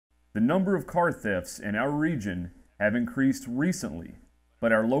The number of car thefts in our region have increased recently,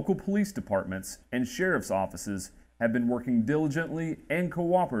 but our local police departments and sheriff's offices have been working diligently and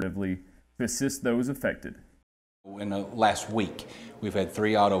cooperatively to assist those affected. In the last week, we've had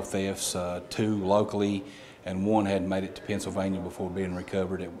 3 auto thefts, 2 locally, and 1 had made it to Pennsylvania before being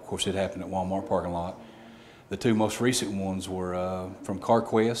recovered. Of course, it happened at Walmart parking lot. The 2 most recent ones were from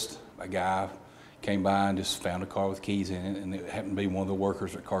CarQuest. A guy came by and just found a car with keys in it, and it happened to be one of the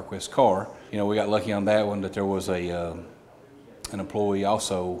workers at CarQuest's car. You know, we got lucky on that one that there was an employee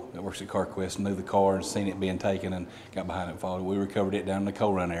also that works at CarQuest knew the car and seen it being taken and got behind it and followed it. We recovered it down in the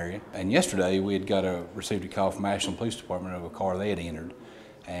Coal Run area. And yesterday we had received a call from Ashland Police Department of a car they had entered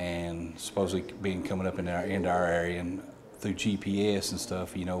and supposedly being coming up into our area, and through GPS and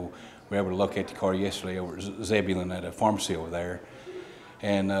stuff, you know, we were able to locate the car yesterday over at Zebulon at a pharmacy over there,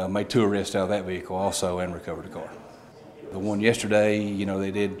 and made 2 arrests out of that vehicle also and recovered the car. The one yesterday, you know,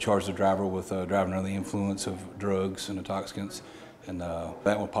 they did charge the driver with driving under the influence of drugs and intoxicants, and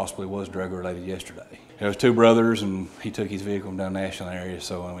that one possibly was drug related yesterday. There was 2 brothers, and he took his vehicle down the Ashland area,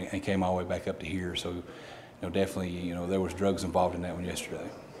 so and came all the way back up to here. So, you know, definitely, you know, there was drugs involved in that one yesterday.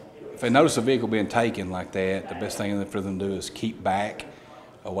 If they notice a vehicle being taken like that, the best thing for them to do is keep back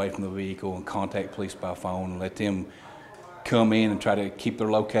away from the vehicle and contact police by phone and let them come in and try to keep their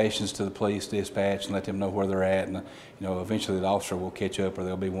locations to the police dispatch and let them know where they're at, and you know, eventually the officer will catch up, or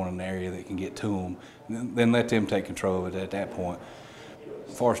there'll be one in the area that can get to them. Then let them take control of it at that point.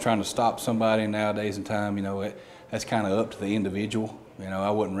 As far as trying to stop somebody nowadays in time, you know, that's kind of up to the individual. You know,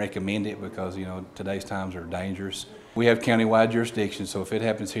 I wouldn't recommend it because, you know, today's times are dangerous. We have countywide jurisdiction, so if it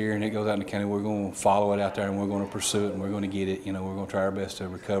happens here and it goes out in the county, we're going to follow it out there and we're going to pursue it and we're going to get it. You know, we're going to try our best to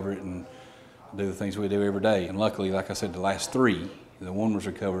recover it and do the things we do every day. And luckily, like I said, the last 3, the one was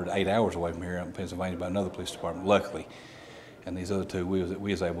recovered 8 hours away from here out in Pennsylvania by another police department, luckily. And these other 2,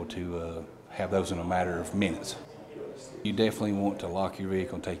 we was able to have those in a matter of minutes. You definitely want to lock your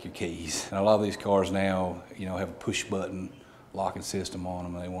vehicle and take your keys. And a lot of these cars now, you know, have a push button locking system on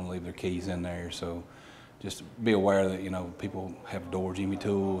them, and they want to leave their keys in there. So just be aware that, you know, people have door Jimmy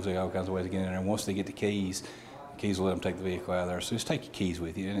tools, they have all kinds of ways to get in there. And once they get the keys will let them take the vehicle out of there. So just take your keys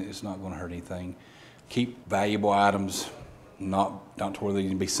with you, and it's not going to hurt anything. Keep valuable items, not to where they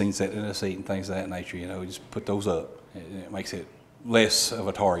can be seen sitting in a seat and things of that nature. You know, just put those up. It makes it less of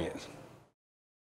a target.